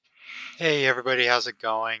Hey everybody, how's it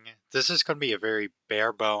going? This is going to be a very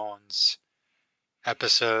bare bones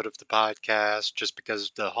episode of the podcast just because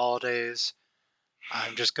of the holidays.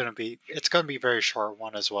 It's going to be a very short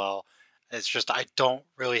one as well. It's just I don't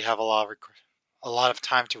really have a lot of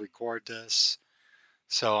time to record this,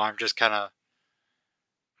 so I'm just kind of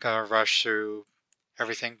going to rush through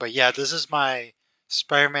everything. But yeah, this is my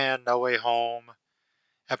Spider-Man No Way Home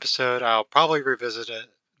episode. I'll probably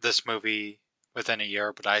this movie within a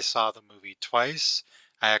year, but I saw the movie twice.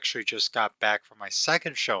 I actually just got back from my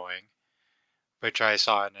second showing, which I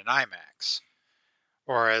saw in an IMAX,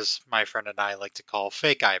 or as my friend and I like to call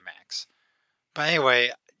fake IMAX. But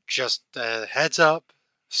anyway, just a heads up,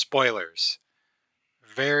 spoilers.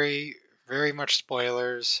 Very, very much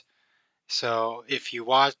spoilers. So if you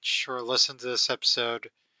watch or listen to this episode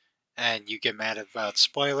and you get mad about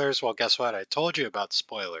spoilers, well, guess what? I told you about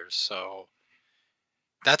spoilers, so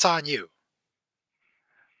that's on you.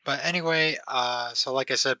 But anyway, so like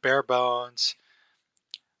I said, bare bones.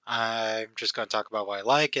 I'm just going to talk about what I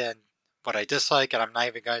like and what I dislike, and I'm not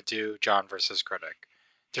even going to do John versus Critic.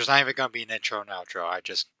 There's not even going to be an intro and outro. I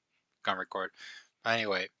just gonna record. But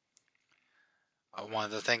anyway, one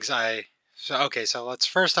of the things I so let's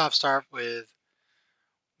first off start with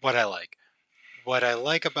what I like. What I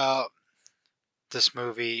like about this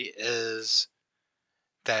movie is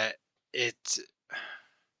that it.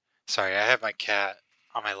 Sorry, I have my cat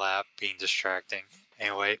on my lap being distracting.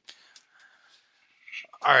 Anyway,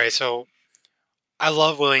 all right, so I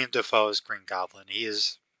love William Dafoe's Green Goblin. He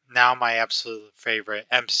is now my absolute favorite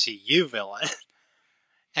MCU villain.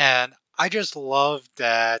 And I just love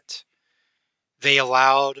that they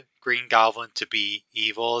allowed Green Goblin to be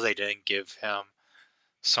evil. They didn't give him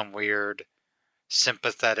some weird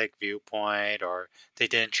sympathetic viewpoint or they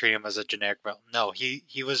didn't treat him as a generic villain. No, he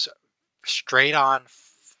was straight on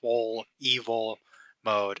full evil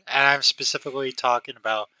mode. And I'm specifically talking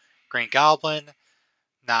about Green Goblin,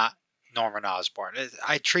 not Norman Osborn.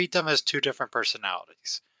 I treat them as two different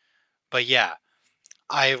personalities. But yeah,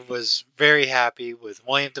 I was very happy with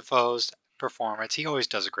William Dafoe's performance. He always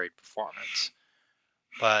does a great performance.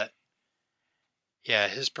 But yeah,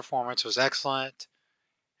 his performance was excellent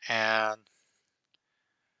and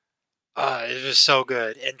it was so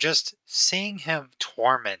good. And just seeing him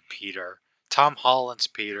torment Peter, Tom Holland's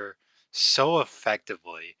Peter, so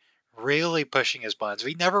effectively, really pushing his buttons.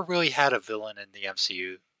 We never really had a villain in the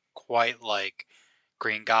MCU quite like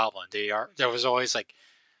Green Goblin. There was always like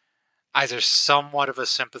either somewhat of a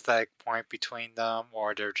sympathetic point between them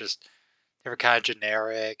or they were kind of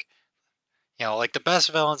generic. Like the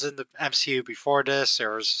best villains in the MCU before this,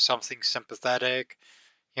 there was something sympathetic,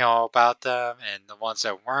 about them, and the ones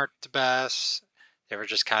that weren't the best, they were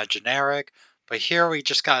just kind of generic. But here we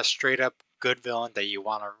just got a straight up good villain that you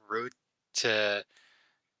want to root to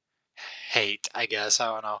hate, I guess. I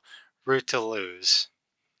don't know, root to lose.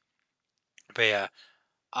 But yeah,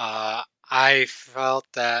 I felt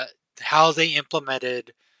that how they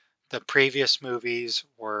implemented the previous movies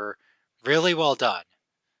were really well done.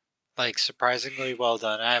 Like surprisingly well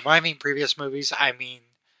done. And when I mean previous movies, I mean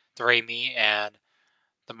the Raimi and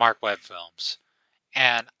the Mark Webb films.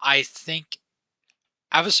 And I think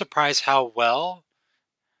I was surprised how well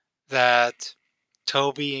that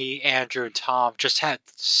Toby, Andrew, and Tom just had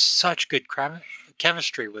such good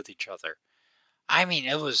chemistry with each other. I mean,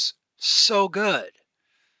 it was so good.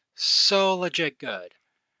 So legit good.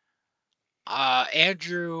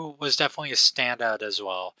 Andrew was definitely a standout as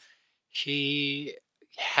well. He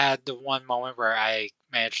had the one moment where I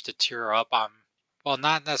managed to tear up on, well,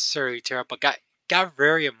 not necessarily tear up, but got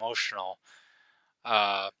very emotional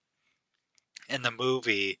uh, in the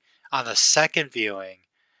movie on the second viewing,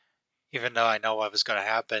 even though I know what was going to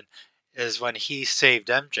happen, is when he saved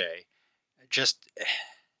MJ. Just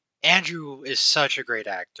Andrew is such a great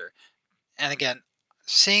actor, and again,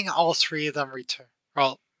 seeing all three of them return.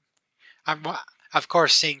 Well, I'm of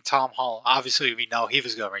course seeing Tom Holland. Obviously, we know he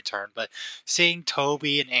was going to return, but seeing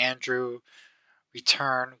Toby and Andrew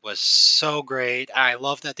return was so great. I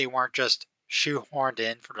love that they weren't just shoehorned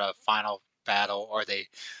in for the final battle or they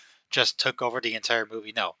just took over the entire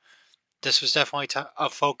movie. No, this was definitely a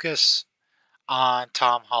focus on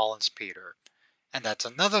Tom Holland's Peter. And that's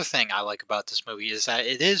another thing I like about this movie is that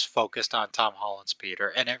it is focused on Tom Holland's Peter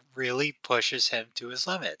and it really pushes him to his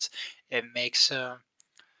limits. It makes him,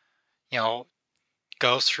 you know,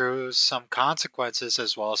 go through some consequences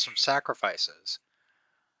as well as some sacrifices.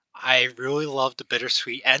 I really love the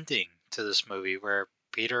bittersweet ending to this movie where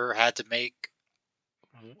Peter had to make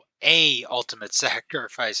a ultimate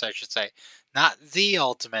sacrifice, I should say. Not the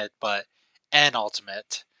ultimate, but an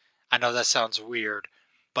ultimate. I know that sounds weird,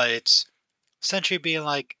 but it's essentially being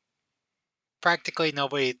like, practically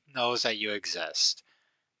nobody knows that you exist.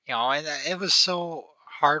 And it was so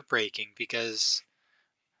heartbreaking because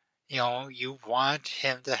you want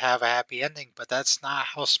him to have a happy ending, but that's not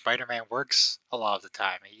how Spider-Man works a lot of the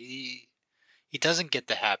time. He doesn't get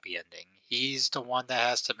the happy ending. He's the one that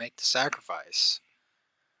has to make the sacrifice.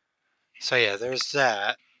 So yeah, there's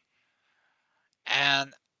that.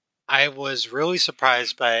 And I was really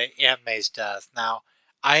surprised by Aunt May's death. Now,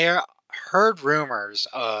 I heard rumors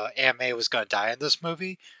Aunt May was going to die in this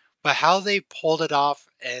movie, but how they pulled it off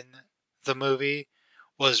in the movie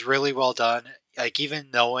was really well done. Like,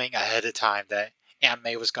 even knowing ahead of time that Aunt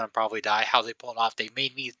May was going to probably die, how they pulled it off, they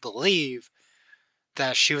made me believe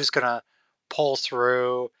that she was going to pull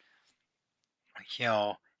through,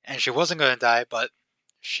 and she wasn't going to die, but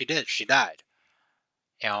she did. She died,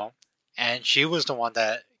 you know, and she was the one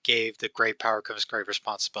that gave the great power comes great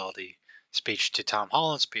responsibility speech to Tom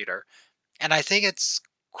Holland's Peter. And I think it's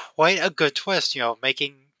quite a good twist,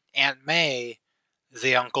 making Aunt May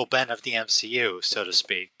the Uncle Ben of the MCU, so to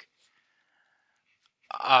speak.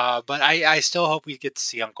 But I still hope we get to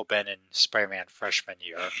see Uncle Ben in Spider-Man freshman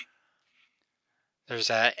year. There's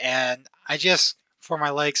that. And for my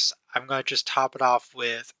likes, I'm going to just top it off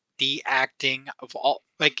with the acting of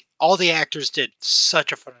all the actors did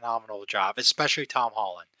such a phenomenal job, especially Tom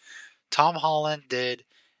Holland. Tom Holland did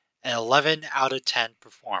an 11 out of 10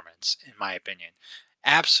 performance, in my opinion.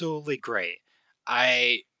 Absolutely great.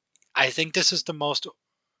 I I think this is the most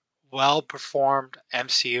well performed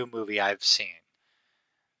MCU movie I've seen.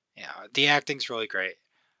 The acting's really great.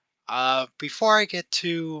 Before I get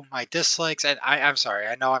to my dislikes, and I'm sorry,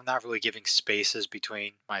 I know I'm not really giving spaces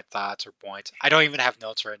between my thoughts or points. I don't even have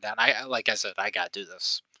notes written down. Like I said, I gotta do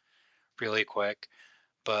this really quick.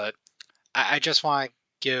 But I just want to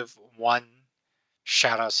give one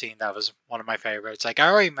shout out scene that was one of my favorites. Like I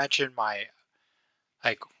already mentioned, my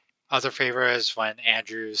like other favorite is when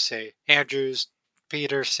Andrews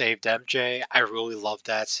Peter saved MJ. I really love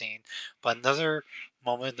that scene. But another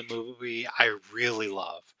moment in the movie I really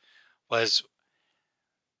love was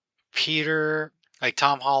Peter, like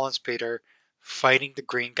Tom Holland's Peter, fighting the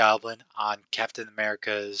Green Goblin on Captain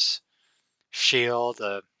America's shield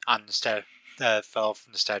on the that fell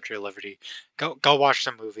from the Statue of Liberty. Go watch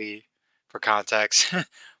the movie for context.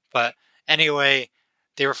 But anyway,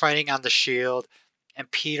 they were fighting on the shield,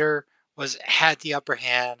 and Peter was had the upper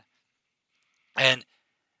hand, and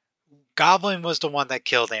Goblin was the one that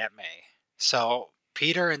killed Aunt May. So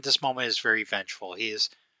Peter in this moment is very vengeful. He is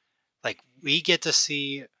like we get to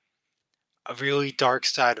see a really dark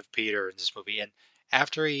side of Peter in this movie, and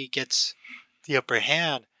after he gets the upper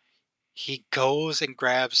hand, he goes and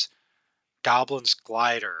grabs Goblin's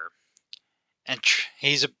glider, and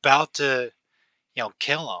he's about to,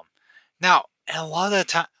 kill him. Now, in a lot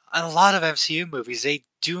of in a lot of MCU movies, they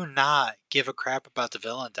do not give a crap about the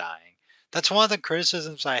villain dying. That's one of the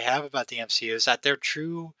criticisms I have about the MCU is that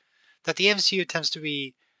that the MCU tends to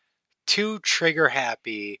be too trigger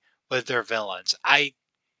happy with their villains. I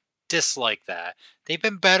dislike that. They've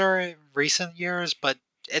been better in recent years, but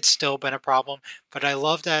it's still been a problem. But I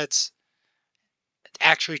love that it's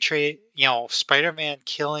actually Spider-Man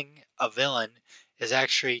killing a villain is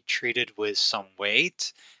actually treated with some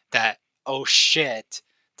weight that, oh shit,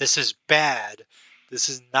 this is bad. This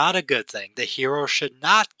is not a good thing. The hero should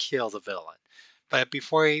not kill the villain. But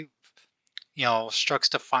before he, strikes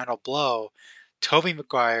the final blow, Tobey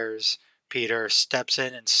Maguire's Peter steps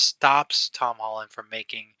in and stops Tom Holland from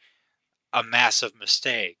making a massive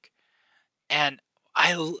mistake. And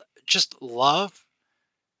just love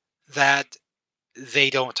that they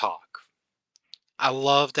don't talk. I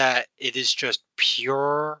love that it is just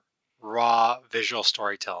pure, raw visual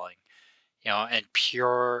storytelling, and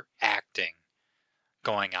pure acting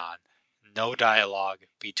going on. No dialogue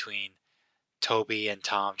between Toby and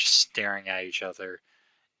Tom just staring at each other.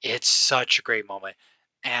 It's such a great moment.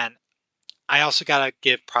 And I also gotta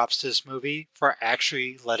give props to this movie for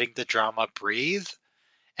actually letting the drama breathe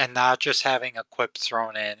and not just having a quip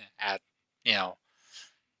thrown in at, you know,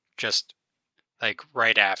 just like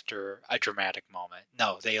right after a dramatic moment.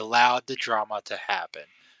 No, they allowed the drama to happen.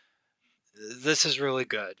 This is really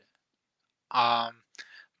good. Um,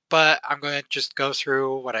 but I'm going to just go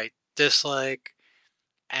through what I dislike.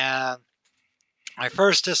 And my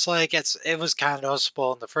first dislike, it was kind of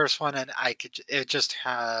noticeable in the first one, and I could it just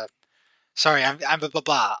sorry, I'm blah blah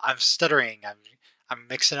blah. I'm stuttering. I'm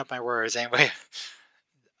mixing up my words anyway.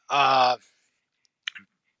 Uh,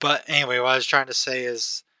 but anyway, what I was trying to say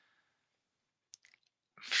is,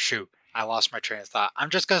 shoot, I lost my train of thought. I'm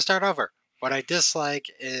just gonna start over. What I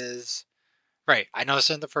dislike is right. I noticed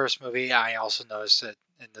it in the first movie. I also noticed it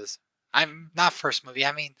in this. I'm not first movie.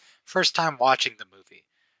 I mean, first time watching the movie.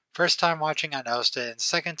 First time watching, I noticed it. And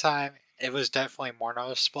second time, it was definitely more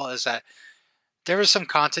noticeable. Is that there was some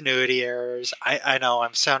continuity errors. I know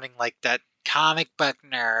I'm sounding like that comic book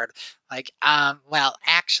nerd. Like, well,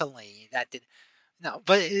 actually, that did no,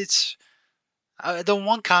 but it's the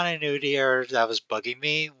one continuity error that was bugging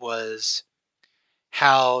me was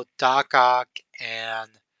how Doc Ock and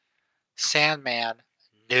Sandman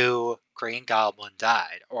knew Green Goblin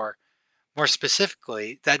died, or more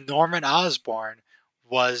specifically, that Norman Osborn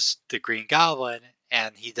was the Green Goblin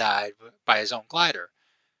and he died by his own glider.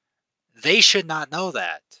 They should not know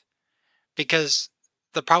that because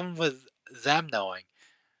the problem with them knowing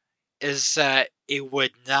is that it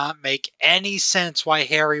would not make any sense why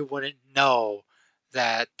Harry wouldn't know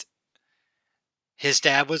that his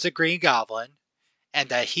dad was a Green Goblin and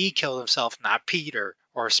that he killed himself, not Peter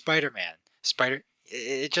or Spider-Man.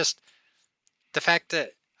 It just the fact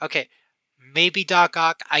that okay, maybe Doc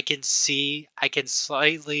Ock, I can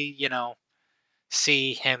slightly,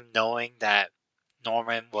 see him knowing that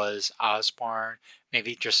Norman was Osborn.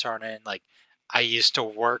 Maybe just starting like, I used to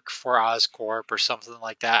work for Oscorp or something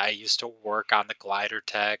like that. I used to work on the glider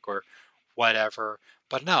tech or whatever.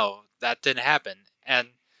 But no, that didn't happen. And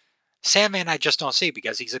Sandman, I just don't see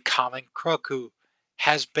because he's a common crook who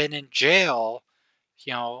has been in jail,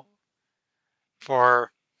 you know,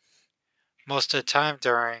 for most of the time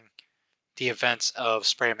during the events of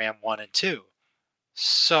Spider-Man 1 and 2.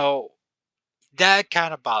 So that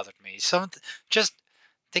kind of bothered me. Just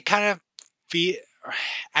they kind of be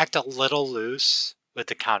act a little loose with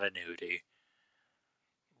the continuity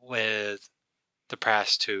with the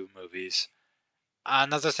past two movies.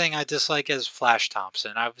 Another thing I dislike is Flash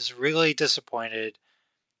Thompson. I was really disappointed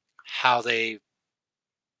how they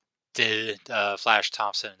did Flash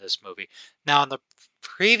Thompson in this movie. Now, in the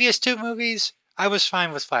previous two movies, I was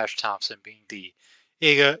fine with Flash Thompson being the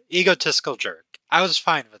egotistical jerk. I was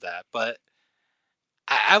fine with that, but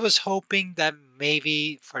I was hoping that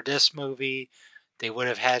maybe for this movie, they would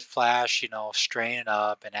have had Flash, straighten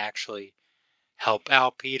up and actually help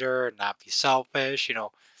out Peter and not be selfish,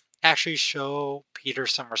 actually show Peter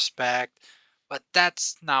some respect. But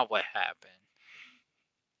that's not what happened.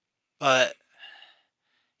 But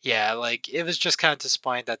yeah, like it was just kind of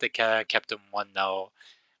disappointing that they kind of kept him one note.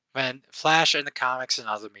 When Flash in the comics and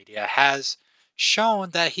other media has shown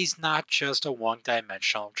that he's not just a one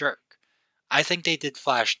dimensional jerk. I think they did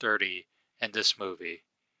Flash 30 in this movie.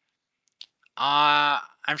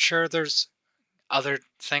 I'm sure there's other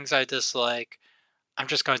things I dislike. I'm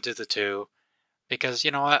just going to do the two because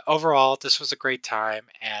you know what? Overall, this was a great time,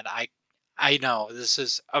 and I know this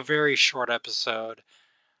is a very short episode.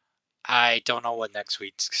 I don't know what next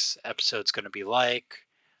week's episode's going to be like,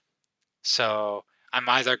 so I'm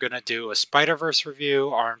either going to do a Spider Verse review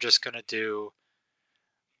or I'm just going to do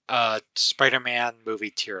a Spider-Man movie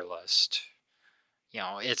tier list.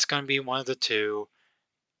 It's going to be one of the two.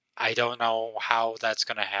 I don't know how that's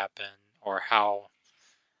going to happen or how.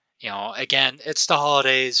 Again, it's the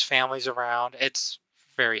holidays, families around. It's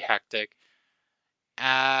very hectic.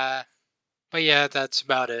 Uh, but yeah, that's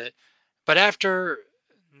about it. But after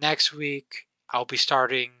next week, I'll be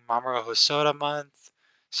starting Mamoru Hosoda month,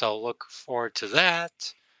 so look forward to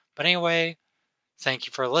that. But anyway, thank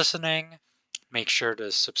you for listening. Make sure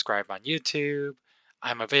to subscribe on YouTube.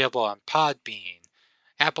 I'm available on Podbean,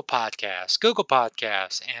 Apple Podcasts, Google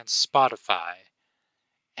Podcasts, and Spotify.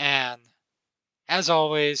 And as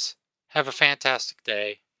always, have a fantastic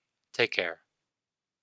day. Take care.